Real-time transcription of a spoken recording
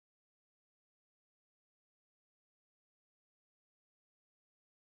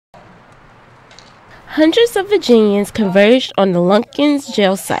Hundreds of Virginians converged on the Lumpkins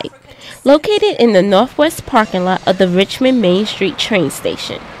jail site, located in the northwest parking lot of the Richmond Main Street train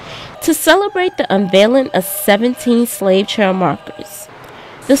station, to celebrate the unveiling of 17 slave trail markers.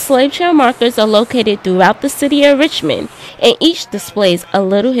 The slave trail markers are located throughout the city of Richmond, and each displays a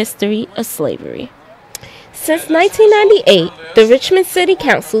little history of slavery. Since 1998, the Richmond City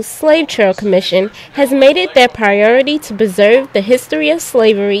Council's Slave Trail Commission has made it their priority to preserve the history of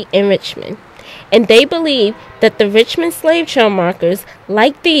slavery in Richmond, and they believe that the Richmond slave trail markers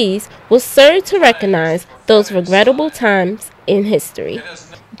like these will serve to recognize those regrettable times in history.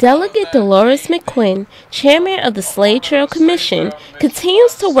 Delegate Dolores McQuinn, chairman of the Slave Trail Commission,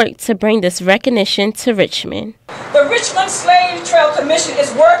 continues to work to bring this recognition to Richmond. The Richmond Slave Trail Commission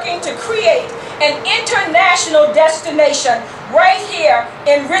is working to create an international destination right here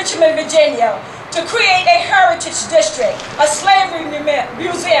in Richmond, Virginia, to create a heritage district, a slavery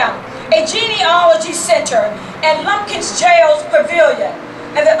museum, a genealogy center, and Lumpkins Jail's pavilion.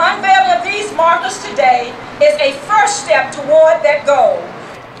 And the unveiling of these markers today is a first step toward that goal.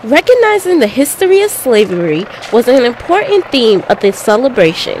 Recognizing the history of slavery was an important theme of this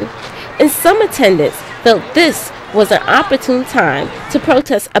celebration, and some attendants felt this was an opportune time to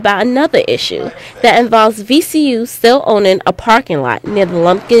protest about another issue that involves VCU still owning a parking lot near the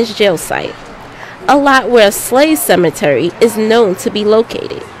Lumpkins jail site, a lot where a slave cemetery is known to be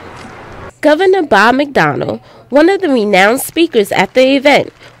located. Governor Bob McDonnell, one of the renowned speakers at the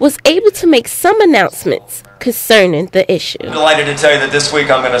event, was able to make some announcements concerning the issue. I'm delighted to tell you that this week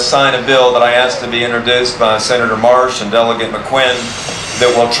I'm going to sign a bill that I asked to be introduced by Senator Marsh and Delegate McQuinn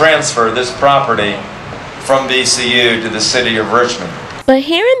that will transfer this property from VCU to the city of Richmond. But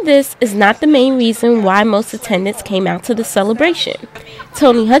hearing this is not the main reason why most attendants came out to the celebration.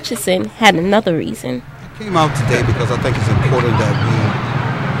 Tony Hutchison had another reason. I came out today because I think it's important that we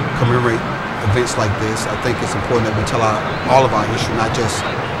commemorate events like this. I think it's important that we tell all of our history, not just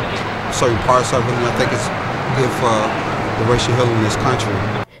certain parts of it, and I think it's good for the racial healing in this country.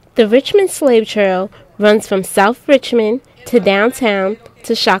 The Richmond Slave Trail runs from South Richmond to downtown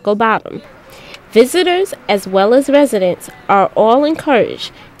to Shockoe Bottom. Visitors as well as residents are all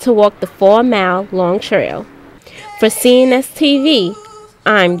encouraged to walk the 4-mile long trail. For CNS TV,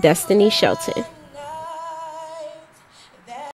 I'm Destiny Shelton.